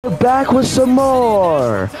We're back with some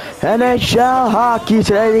more NHL hockey.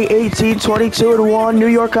 Today, the 18-22-1 New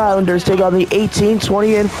York Islanders take on the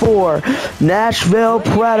 18-20-4 Nashville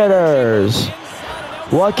Predators.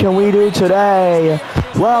 What can we do today?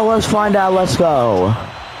 Well, let's find out. Let's go.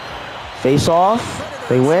 Face off.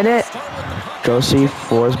 They win it. Josie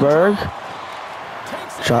Forsberg.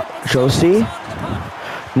 Josie.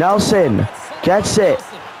 Nelson gets it.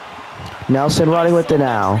 Nelson running with it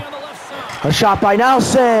now. A shot by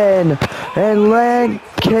Nelson, and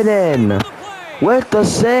Lankinen with the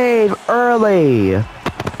save early.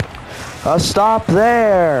 A stop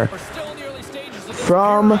there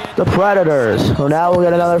from the Predators. So now we'll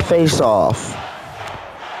get another face-off.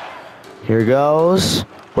 Here goes.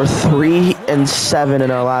 We're 3-7 in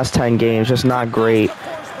our last 10 games. Just not great.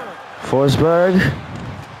 Forsberg.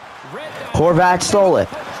 Horvat stole it.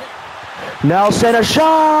 Nelson, a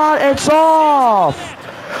shot. It's off.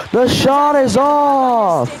 The shot is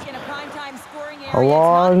off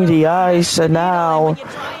along the ice, and now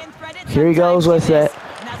here he goes with it.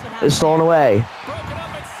 It's stolen away.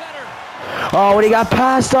 Oh, and he got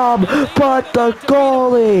past him, but the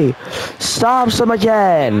goalie stops him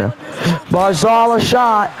again. Barzal, a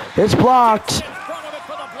shot. It's blocked.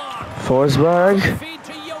 Forsberg.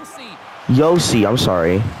 Yossi, I'm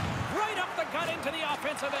sorry.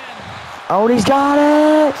 Oh, and he's got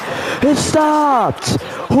it! It stopped!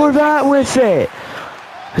 Horvat with it!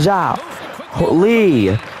 Zhao.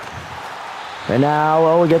 Lee. And now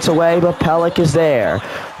Owen gets away, but Pellick is there.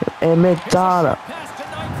 And McDonough.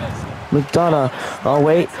 Oh,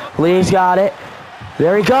 wait. Lee's got it.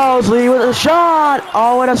 There he goes. Lee with a shot!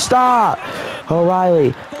 Oh, and a stop!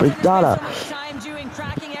 O'Reilly. McDonough.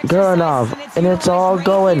 Gurnov. And it's all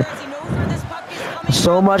going.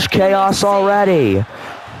 So much chaos already.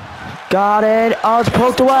 Got it. Oh, it's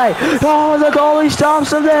poked away. Oh, the goalie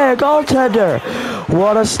stops him there. Goaltender.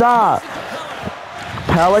 What a stop.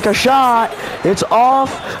 Pellick, a shot. It's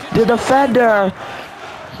off the defender.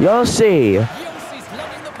 Yossi.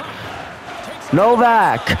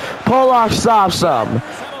 Novak. Polak stops him.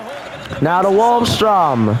 Now to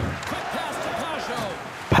Wallstrom.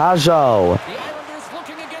 Pajot.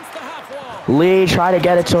 Lee tried to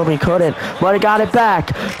get it to him. He couldn't. But he got it back.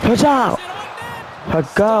 Pajot. A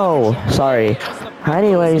go. Sorry.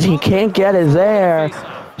 Anyways, he can't get it there.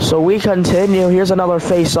 So we continue. Here's another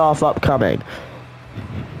face-off upcoming.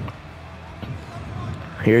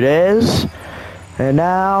 Here it is. And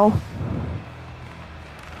now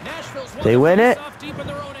they win it.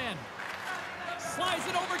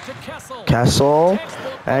 Kessel.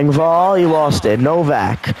 Engvall. He lost it.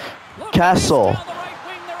 Novak. Kessel.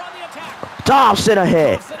 Dobson a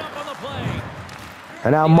hit.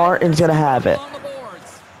 And now Martin's going to have it.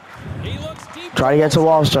 Trying to get to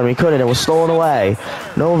Wallstrom. He couldn't. It was stolen away.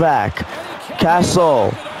 Novak.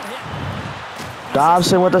 Kessel.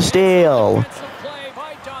 Dobson with the steal.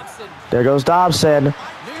 There goes Dobson.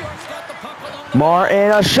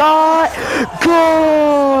 Martin, a shot.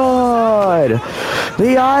 Good.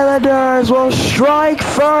 The Islanders will strike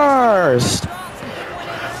first.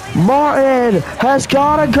 Martin has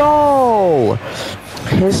got a goal.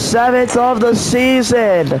 His 7th of the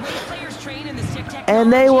season.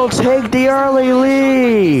 And they will take the early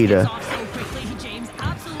lead.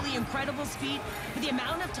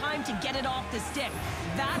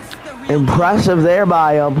 Impressive there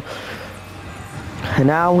by him. And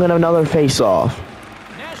now we're going to have another face-off.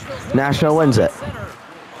 Nashville wins it.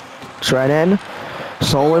 Trennan.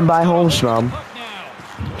 Stolen by Holmstrom.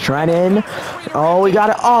 Trennan. Oh, we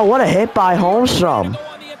got it. Oh, what a hit by Holmstrom.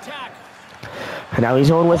 And now he's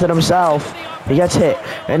going with it himself. He gets hit.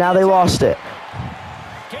 And now they lost it.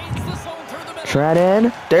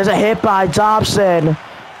 Trennan. There's a hit by Dobson.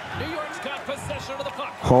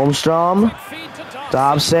 Holmstrom.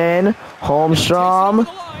 Dobson. Holmstrom.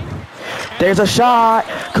 There's a shot.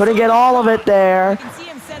 Couldn't get all of it there.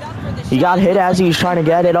 He got hit as he was trying to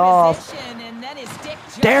get it off.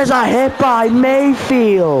 There's a hit by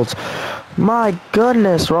Mayfield. My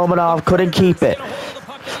goodness, Romanov couldn't keep it.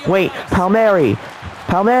 Wait, Palmieri.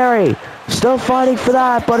 Palmieri. Still fighting for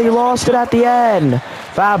that, but he lost it at the end.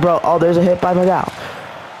 Fabro. Oh, there's a hit by Pagal.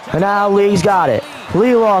 And now Lee's got it.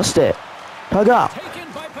 Lee lost it. Pagal.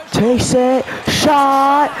 Takes it.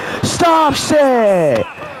 Shot. Stops it.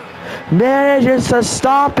 Manages to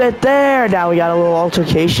stop it there. Now we got a little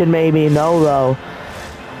altercation maybe. No, though.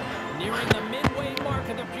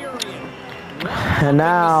 And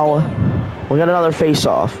now we got another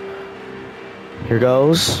face-off. Here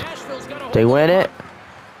goes. They win it.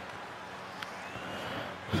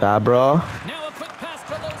 Fabro.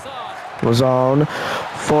 Lazone.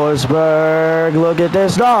 Forsberg. Look at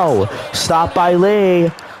this. No. Stopped by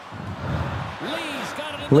Lee.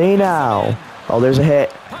 Lee now. Oh, there's a hit.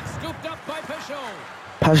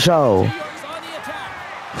 Peugeot.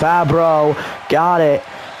 Fabro. Got it.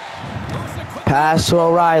 Pass to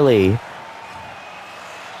O'Reilly.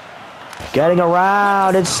 Getting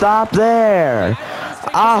around. It stopped there.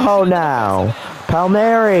 Aho now.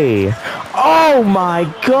 Palmieri. Oh my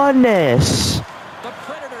goodness.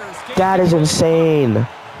 That is insane.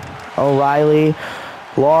 O'Reilly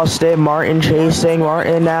lost it. Martin chasing.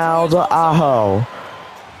 Martin now to Aho.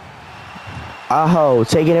 Aho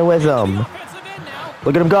taking it with him.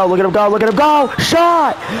 Look at him go. Look at him go. Look at him go.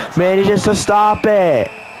 Shot. Manages to stop it.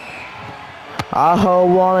 Aho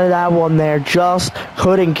wanted that one there. Just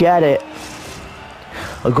couldn't get it.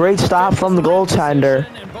 A great stop from the goaltender.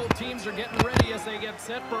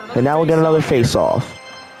 And now we'll get another face-off.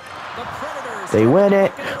 They win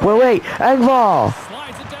it. Wait. Engvall.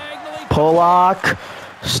 Pollock.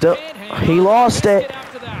 Still. He lost it.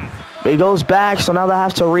 He goes back, so now they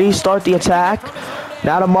have to restart the attack.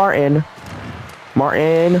 Now to Martin.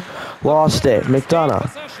 Martin lost it. McDonough.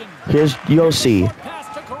 Here's Yossi.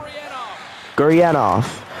 Gurianov.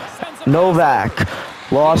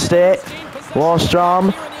 Novak. Lost it.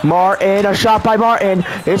 Wallstrom. Martin. A shot by Martin.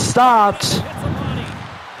 It stopped.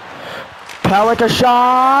 Pellick a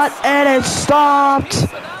shot. And it stopped.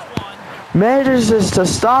 Manages to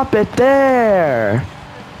stop it there.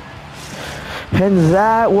 And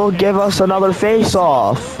that will give us another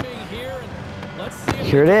face-off.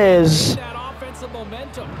 Here it is.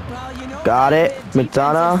 Got it.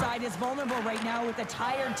 McDonough.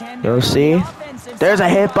 You'll see. There's a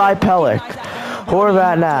hit by Pellick.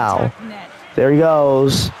 Horvat now. There he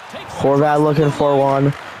goes. Horvat looking for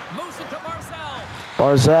one.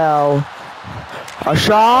 Barzell. A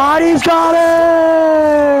shot. He's got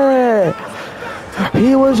it.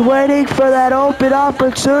 He was waiting for that open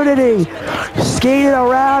opportunity. Skated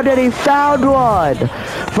around and he found one.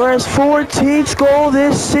 For his 14th goal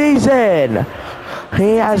this season.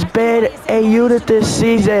 He has been a unit this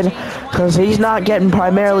season because he's not getting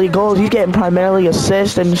primarily goals. He's getting primarily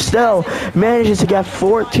assists and still manages to get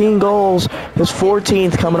 14 goals. His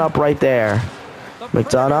 14th coming up right there.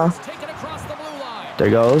 McDonough. There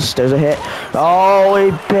goes. There's a hit. Oh,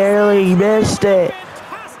 he barely missed it.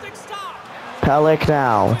 Pellick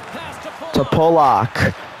now to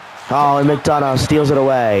Pollock. Oh, and McDonough steals it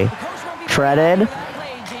away. Treaded.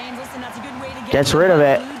 Gets rid of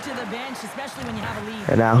it.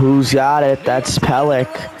 And now who's got it? That's Pellick.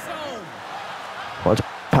 Well,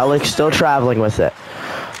 Pellick still traveling with it.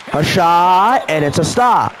 A shot, and it's a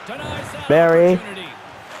stop. Barry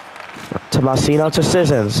to Massino to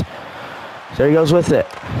Sissons. There he goes with it.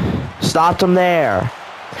 Stopped him there.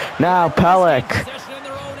 Now Pellick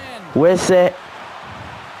with it.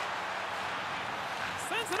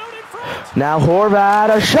 Now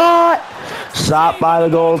Horvat, a shot! Stopped by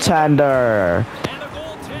the goaltender.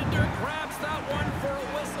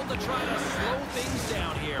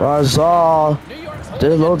 Barzal,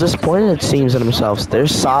 they're a little disappointed, it seems, in themselves.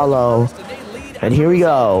 There's Salo. And here we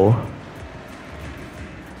go.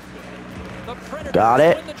 Got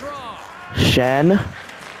it. Shen.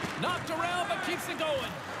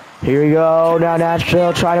 Here we go. Now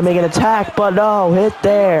Nashville trying to make an attack, but no, hit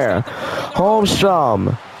there.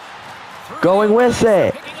 Holmstrom going with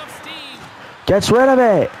it. Gets rid of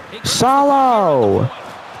it. Salo.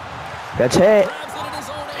 That's hit.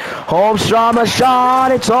 Holmstrom, a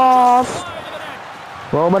shot. It's off.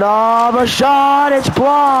 Romanov, a shot. It's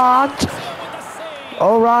blocked.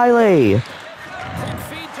 O'Reilly.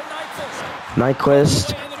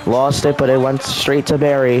 Nyquist lost it, but it went straight to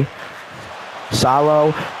Barry.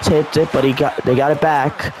 Salo tipped it, but they got it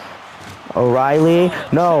back. O'Reilly,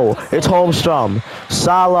 no, it's Holmstrom.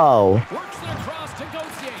 Salo.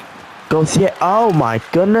 Gauthier, oh my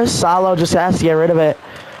goodness, Salo just has to get rid of it.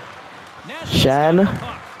 Shen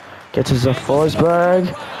gets it to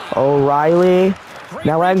Forsberg. O'Reilly,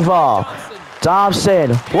 now Engvall.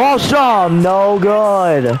 Dobson, Wallstrom, no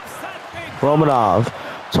good. Romanov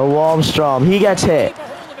to Wallstrom, he gets hit.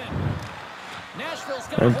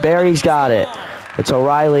 And Barry's got it. It's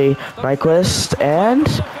O'Reilly, Nyquist, and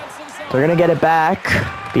they're going to get it back.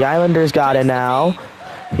 The Islanders got it now.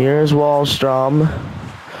 Here's Wallstrom.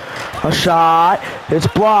 A shot. It's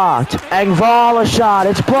blocked. Engvall, a shot.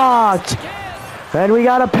 It's blocked. And we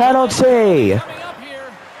got a penalty.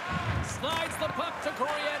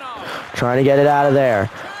 Trying to get it out of there.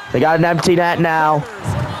 They got an empty net now.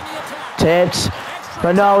 Tips.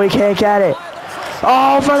 But no, we can't get it.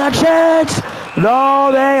 Oh, for the chance.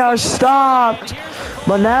 No, they are stopped.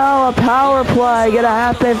 But now a power play gonna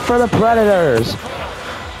happen for the Predators.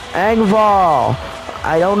 Engvall.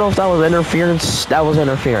 I don't know if that was interference. That was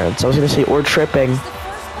interference. I was gonna say or tripping.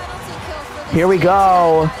 Here we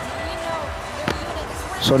go.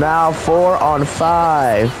 So now 4 on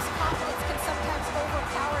 5.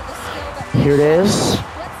 Here it is.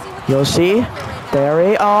 You'll see.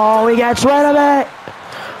 Barry. Oh, he gets rid of it.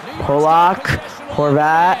 Polak.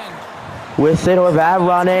 Horvat. With it. Horvat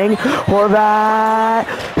running. Horvat.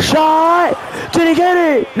 Shot. Did he get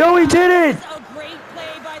it? No, he didn't.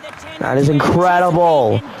 That is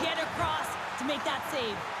incredible.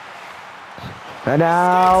 And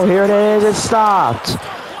now, here it is. It's stopped.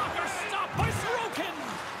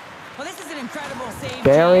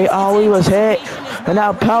 Barry, oh, he was hit. And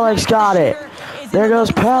now Pellick's got it. There goes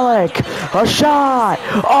Pellick. A shot.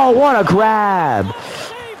 Oh, what a grab.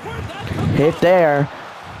 Hit there.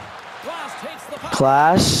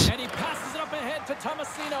 Class.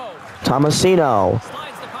 Tomasino.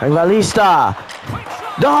 And Valista.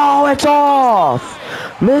 No, it's off.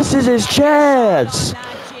 Misses his chance.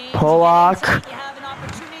 Polak.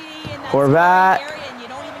 Horvat.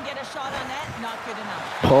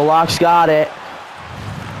 Polak's got it.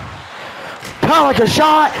 Polak a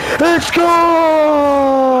shot. It's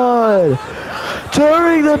good.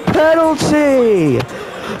 During the penalty,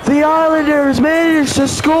 the Islanders managed to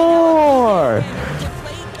score.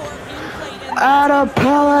 Adam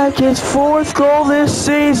Pellick, his 4th goal this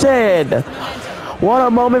season. What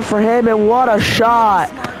a moment for him, and what a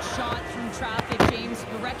shot.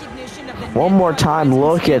 One more time,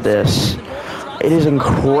 look at this. It is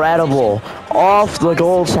incredible. Off the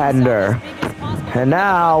goaltender. And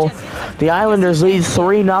now, the Islanders lead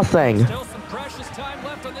 3-0.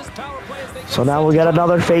 So now we'll get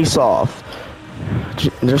another face-off.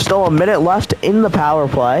 There's still a minute left in the power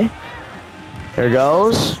play. There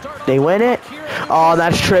goes. They win it. Oh,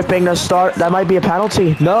 that's tripping to start. That might be a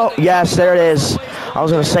penalty. No. Yes, there it is. I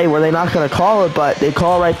was going to say, were they not going to call it, but they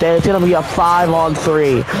call it right there. It's going to be a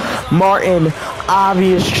 5-on-3. Martin,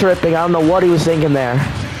 obvious tripping. I don't know what he was thinking there.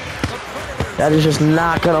 That is just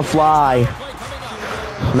not going to fly.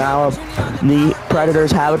 Now the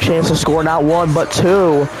Predators have a chance to score not 1, but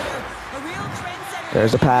 2.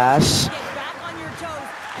 There's a pass.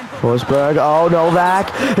 Forsberg. Oh,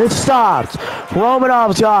 Novak. It's stopped.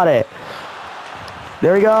 Romanov's got it.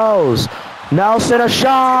 There he goes. Nelson, a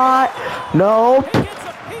shot. Nope.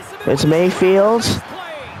 It's Mayfield.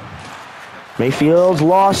 Mayfield's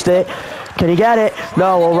lost it. Can he get it?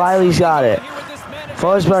 No, O'Reilly's got it.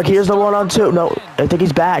 Forsberg, here's the 1-on-2. No, I think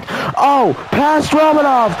he's back. Oh, past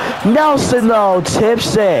Romanov. Nelson, though,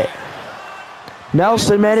 tips it.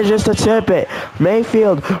 Nelson manages to tip it.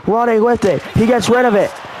 Mayfield running with it. He gets rid of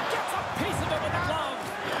it.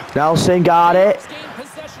 Nelson got it.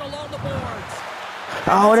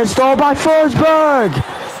 Oh, and it's stolen by Forsberg.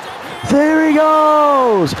 There he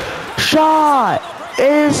goes. Shot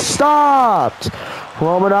is stopped.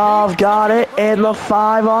 Romanov got it, and the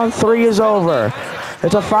 5-on-3 is over.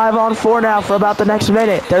 It's a 5-on-4 now for about the next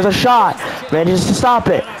minute. There's a shot. Manages to stop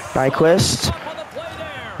it. Nyquist.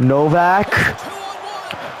 Novak.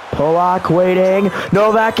 Polak waiting.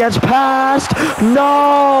 Novak gets past.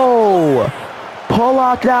 No!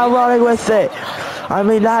 Polak now running with it. I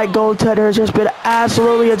mean, that goaltender has just been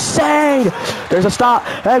absolutely insane. There's a stop.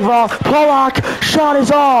 Engvall. Polak. Shot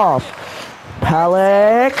is off.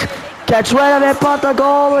 Pellick gets rid of it, but the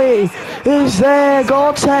goalie is there.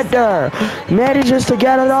 Goaltender manages to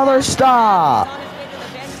get another stop.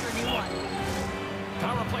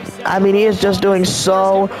 I mean, he is just doing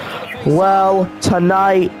so well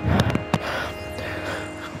tonight.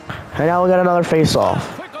 And now we got another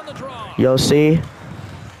face-off. Yossi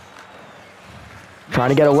trying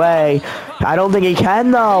to get away. I don't think he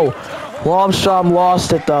can, though. Wallstrom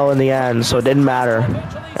lost it, though, in the end, so it didn't matter.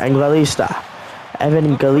 And Galista.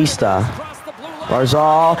 Evan Galista.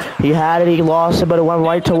 Barzal, he had it, he lost it, but it went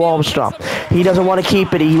right to Wallstrom. He doesn't want to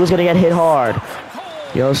keep it. He was going to get hit hard.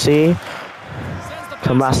 Yossi.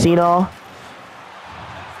 Tomasino.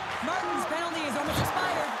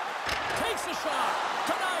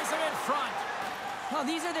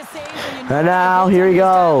 And now, here he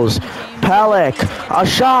goes. Pellick, a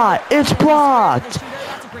shot. It's blocked.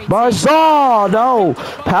 Barzal, no.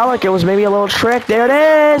 Pellick, it was maybe a little trick. There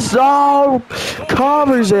it is. Oh,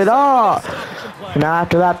 covers it up. And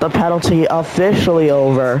after that, the penalty officially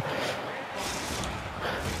over.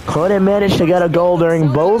 Couldn't manage to get a goal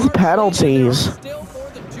during both penalties.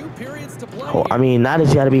 Oh, I mean, that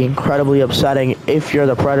has got to be incredibly upsetting if you're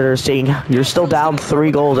the Predators, seeing you're still down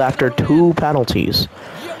 3 goals after 2 penalties.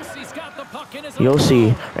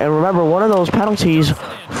 Yossi, and remember, one of those penalties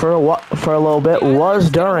for a little bit was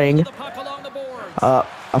during a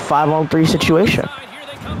 5-on-3 situation.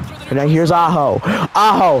 And then here's Aho.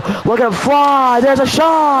 Aho, look at him fly. There's a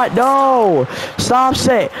shot. No. Stops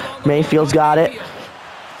it. Mayfield's got it.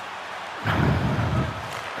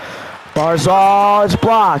 Barzal, it's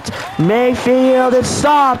blocked. Mayfield, it's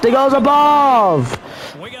stopped. It goes above.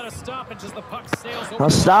 We got a stoppage as the puck sails over. A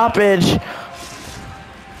stoppage.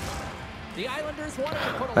 The Islanders wanted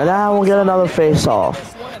to put And now we'll get another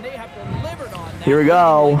face-off. Here we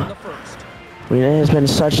go. I mean, it has been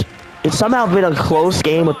such... It's somehow been a close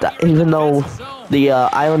game, with even though the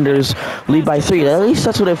Islanders lead by 3. At least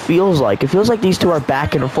that's what it feels like. It feels like these two are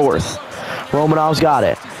back and forth. Romanov's got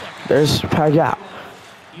it. There's Pagal.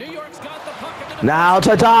 Now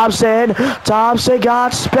to Thompson. Thompson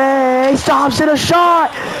got space. Thompson a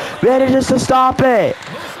shot. Manages to stop it.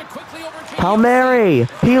 Palmieri.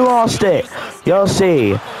 He lost it. You'll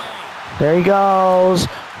see. There he goes.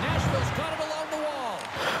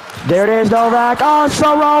 There it is, Novak. Oh,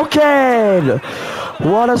 Sorokin.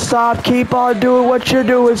 What a stop. Keep on doing what you're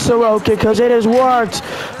doing, Sorokin, because it has worked.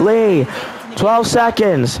 Lee, 12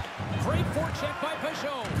 seconds.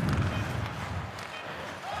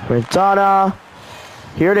 McDonough.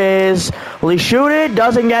 Here it is. Will he shoot it?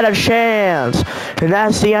 Doesn't get a chance. And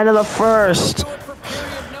that's the end of the first.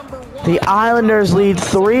 The Islanders lead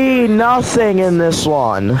 3-0 in this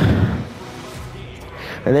one.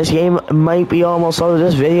 And this game might be almost over.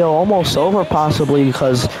 This video almost over possibly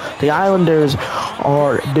because the Islanders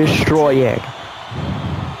are destroying.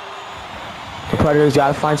 The Predators got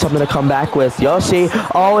to find something to come back with. Yossi.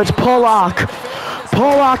 Oh, it's Pollock.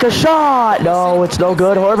 Pollock a shot. No, it's no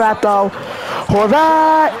good. Horvat though.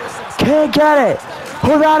 Horvat can't get it.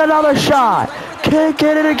 Horvat another shot. Can't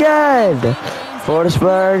get it again.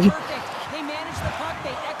 Fortisburg.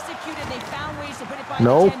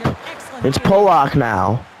 Nope. It's Pollock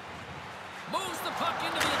now.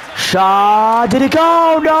 Shot. Did it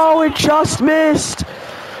go? No, it just missed.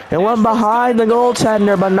 It went behind the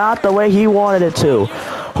goaltender, but not the way he wanted it to.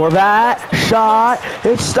 Horvat. Shot.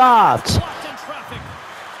 It stopped.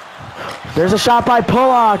 There's a shot by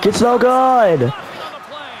Pollock. It's no good.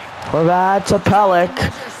 Horvat to Pellick.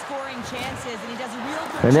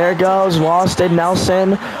 And there it goes. Lost it.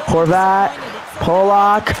 Nelson. Horvat.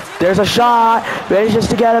 Pollock. There's a shot. Manages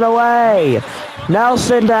to get it away.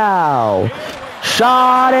 Nelson now.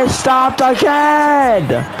 Shot is stopped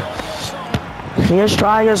again. He is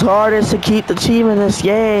trying his hardest to keep the team in this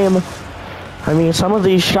game. I mean, some of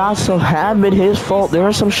these shots have been his fault. There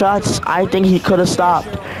are some shots I think he could have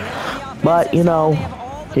stopped. But, you know,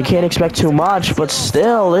 you can't expect too much. But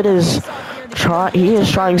still, he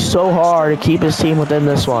is trying so hard to keep his team within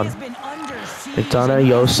this one. McDonough,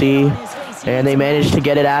 Yossi. And they managed to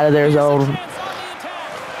get it out of their zone.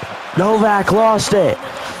 Novak lost it.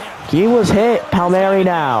 He was hit. Palmieri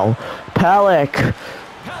now. Pellick.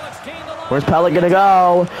 Where's Pellick gonna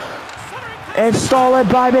go? It's stolen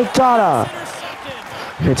by McDonough.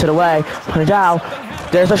 Hits it away. Put it down.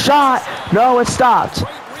 There's a shot. No, it stopped.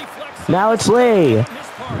 Now it's Lee.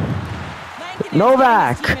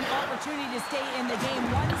 Novak.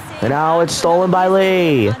 And now it's stolen by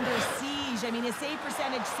Lee.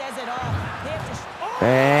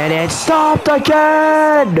 And it's stopped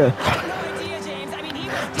again!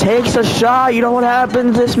 Takes a shot, you know what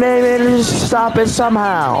happens? This man manages to stop it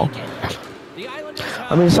somehow.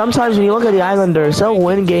 I mean, sometimes when you look at the Islanders, they'll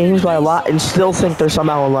win games by a lot and still think they're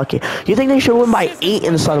somehow unlucky. You think they should win by 8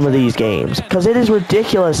 in some of these games? Because it is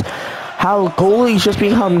ridiculous how goalies just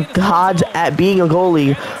become gods at being a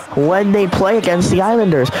goalie when they play against the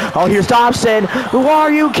Islanders. Oh, here's Thompson.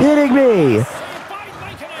 Are you kidding me?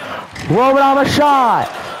 Romanov a shot.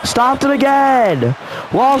 Stopped him again.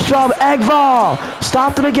 Wallstrom, Engvall.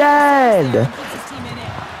 Stopped him again.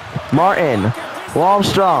 Martin.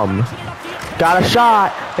 Wallstrom. Got a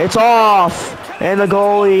shot. It's off. And the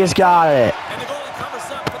goalie has got it.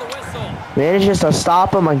 Manages to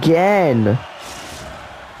stop him again.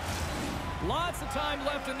 Lots of time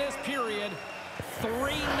left in this period.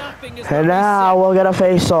 3-0 is and now we'll get a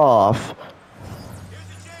face-off.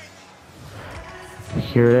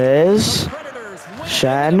 Here it is.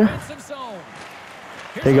 Shen.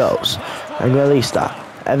 Here goes. Evangelista.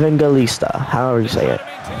 However you say it.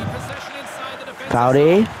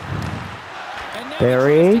 Foudy.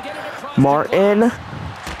 Barry. Martin.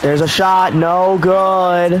 There's a shot. No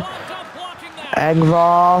good.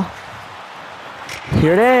 Engvall.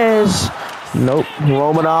 Here it is. Nope.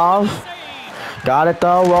 Romanov. Got it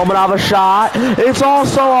though. Romanov a shot. It's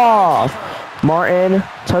also off. Martin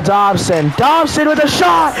to Dobson. Dobson with a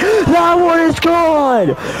shot. That one is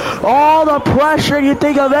good. All the pressure. You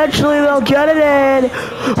think eventually they'll get it in.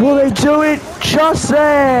 Will they do it just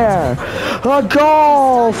there? A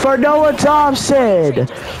goal for Noah Dobson.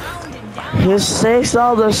 His 6th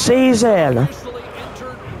of the season.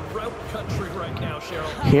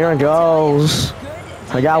 Here it goes.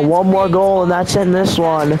 I got one more goal, and that's in this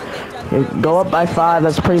one. Go up by 5,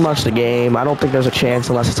 that's pretty much the game. I don't think there's a chance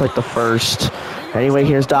unless it's like the first. Anyway,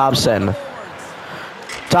 here's Dobson.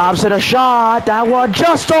 Dobson, a shot. That one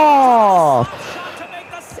just off.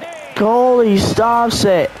 Goalie stops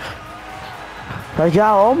it. The guy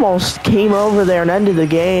almost came over there and ended the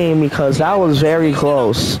game because that was very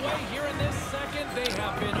close.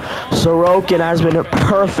 Sorokin has been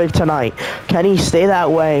perfect tonight. Can he stay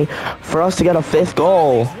that way for us to get a 5th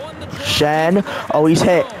goal? Shen. Oh, he's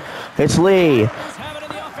hit. It's Lee.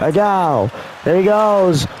 Agal. There he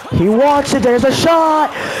goes. He wants it. There's a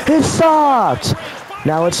shot. It's stopped.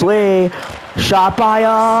 Now it's Lee. Shot by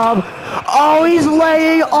him. Oh, he's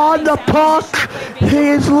laying on the puck. He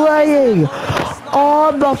is laying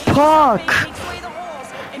on the puck.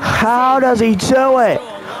 How does he do it?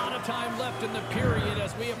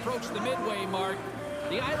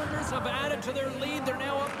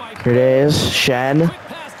 Here it is. Shen.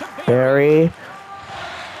 Barry.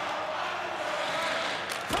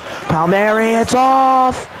 Palmieri, it's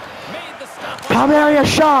off! Palmieri, a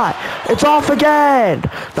shot! It's off again!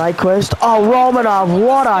 Nyquist, oh, Romanov,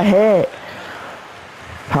 what a hit!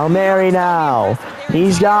 Palmieri now,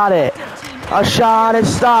 he's got it. A shot, it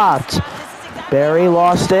stopped. Barry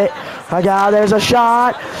lost it. There's a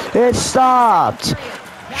shot, it stopped.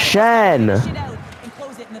 Shen.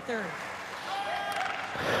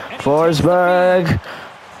 Forsberg.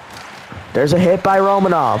 There's a hit by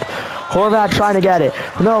Romanov. Horvat trying to get it.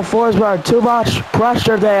 No, Forsberg, too much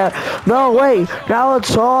pressure there. No, wait. Now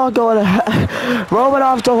it's all going to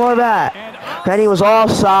Romanov to Horvat. And he was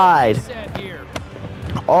offside.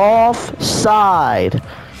 Offside.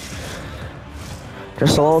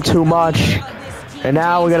 Just a little too much. And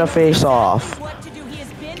now we're going to face off.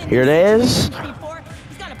 Here it is.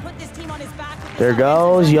 There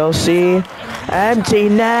goes Yossi. Empty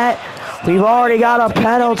net. We've already got a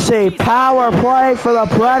penalty. Power play for the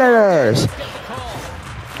Predators.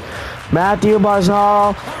 Matthew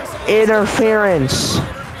Barzal, interference.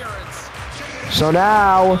 So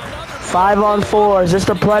now, 5-on-4. Is this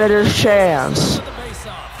the Predators' chance?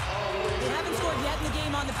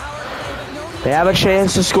 They have a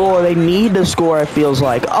chance to score. They need to score, it feels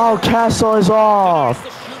like. Oh, Kessel is off.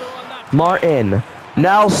 Martin.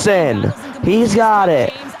 Nelson. He's got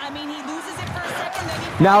it.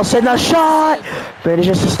 Nelson, the shot!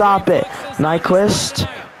 Manages to stop it. Nyquist.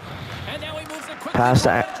 Pass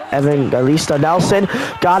to Evan Galista. Nelson.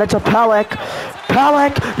 Got it to Pelech.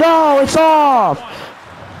 Pelech! No, it's off!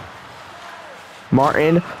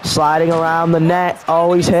 Martin sliding around the net.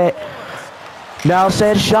 Always hit.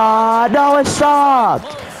 Nelson shot. No, it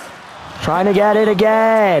stopped. Trying to get it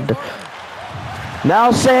again.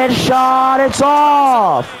 Nelson shot. It's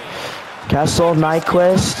off. Kessel,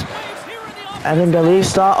 Nyquist. Evan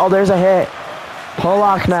Galista. Oh, there's a hit.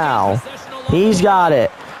 Polak now. He's got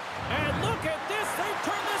it.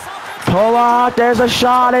 Polak, there's a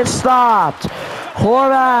shot. It stopped.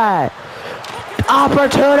 Horvat.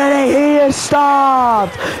 Opportunity. He is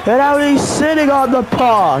stopped. And now he's sitting on the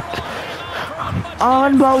puck.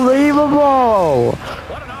 Unbelievable.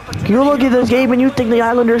 You look at this game and you think the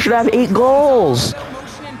Islanders should have 8 goals.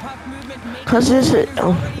 Because this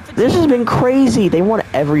has been crazy. They won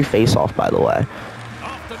every face-off, by the way.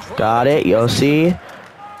 Got it. Yossi.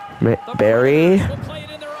 Barry.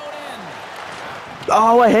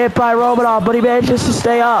 Oh, a hit by Romanov, but he manages to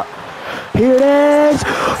stay up. Here it is.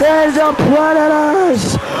 And the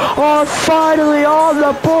Predators are finally on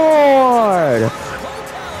the board.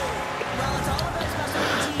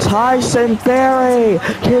 Tyson Barrie,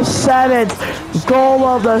 his 7th goal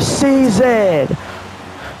of the season.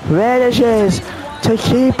 Manages to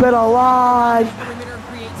keep it alive.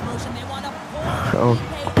 Oh,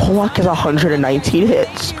 Polak has 119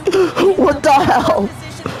 hits. What the hell?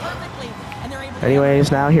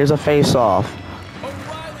 Anyways, now here's a face-off.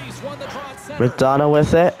 McDonough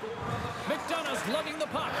with it.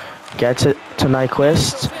 Gets it to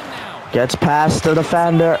Nyquist. Gets past the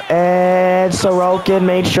defender, and Sorokin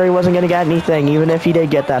made sure he wasn't going to get anything, even if he did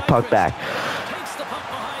get that puck back.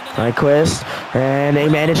 Nyquist, and they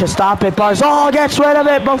managed to stop it. Barzal gets rid of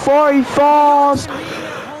it before he falls.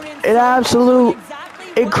 An absolute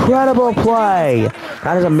incredible play.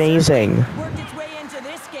 That is amazing.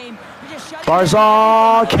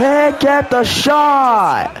 Barzal can't get the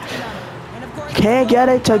shot. Can't get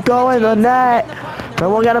it to go in the net.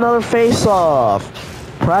 Then we'll get another face-off.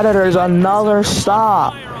 Predators, another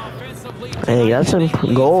stop. Hey, that's some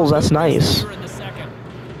goals. That's nice.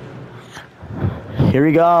 Here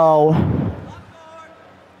we go.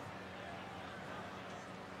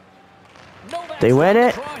 They win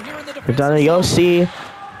it. They're done to Yossi.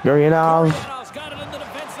 Gurianov.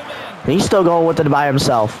 He's still going with it by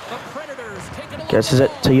himself. Gets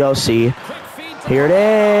it to Yossi. Here it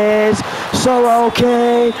is.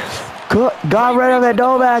 Sorokin. Got rid of it.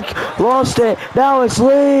 Novak lost it. Now it's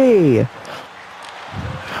Lee.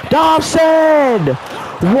 Dobson.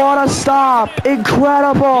 What a stop.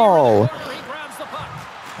 Incredible.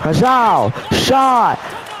 Hazal. Shot.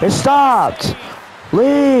 It stopped.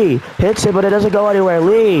 Lee hits it, but it doesn't go anywhere.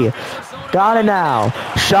 Lee got it now.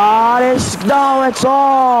 Shot is no, it's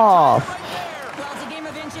off.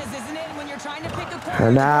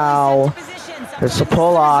 And now it's a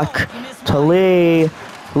Pollock to Lee.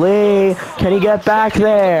 Lee, can he get back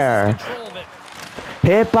there?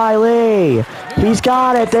 Hit by Lee. He's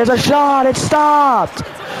got it. There's a shot. It stopped.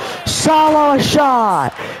 Solo a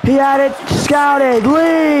shot. He had it scouted.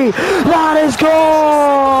 Lee, that is good.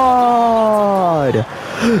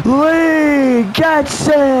 Lee gets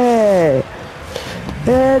it.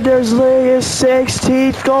 And there's Lee's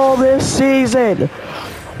 16th goal this season.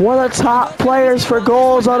 One of the top players for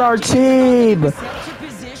goals on our team.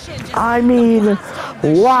 I mean,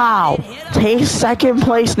 wow. Takes second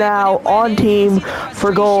place now on team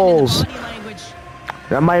for goals.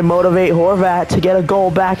 That might motivate Horvat to get a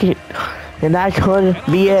goal back, and that could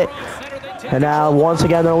be it. And now, once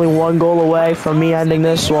again, they're only one goal away from me ending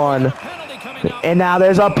this one. And now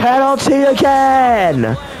there's a penalty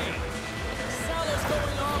again.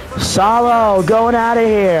 Salo going out of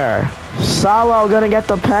here. Salo gonna get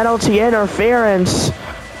the penalty interference.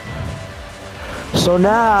 So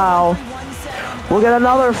now we'll get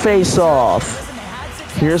another face-off.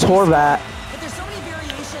 Here's Horvat.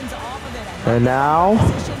 And now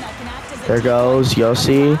there goes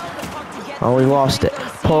Yossi. Oh, we lost it.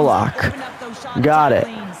 Pollock got it.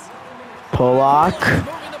 Pollock,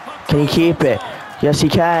 can he keep it? Yes, he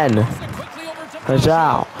can.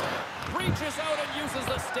 Hazal.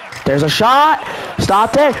 There's a shot.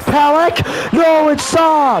 Stopped it. Pellick. No, it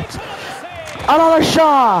stopped. Another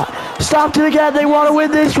shot. Stopped it again. They want to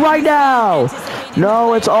win this right now.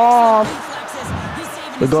 No, it's off.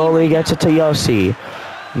 The goalie gets it to Yossi.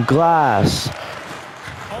 Glass.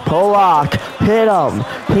 Pollock. Hit him.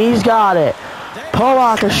 He's got it.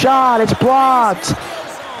 Pollock, a shot. It's blocked.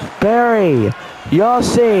 Barry.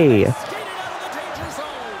 Yossi.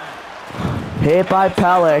 Hit by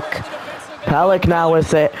Pellick. Pellick now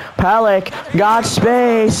with it. Pellick got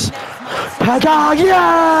space. Pellick,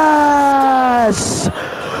 yes!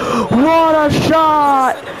 What a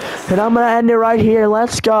shot! And I'm going to end it right here.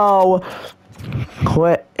 Let's go.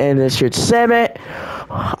 Quit, and it should sim it.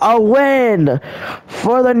 A win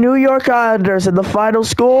for the New York Islanders, and the final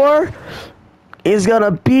score is going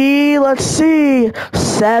to be, let's see,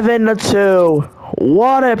 7-2.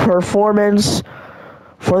 What a performance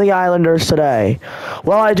for the Islanders today.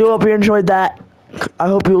 Well, I do hope you enjoyed that. I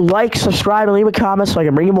hope you like, subscribe, and leave a comment so I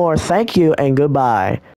can bring you more. Thank you, and goodbye.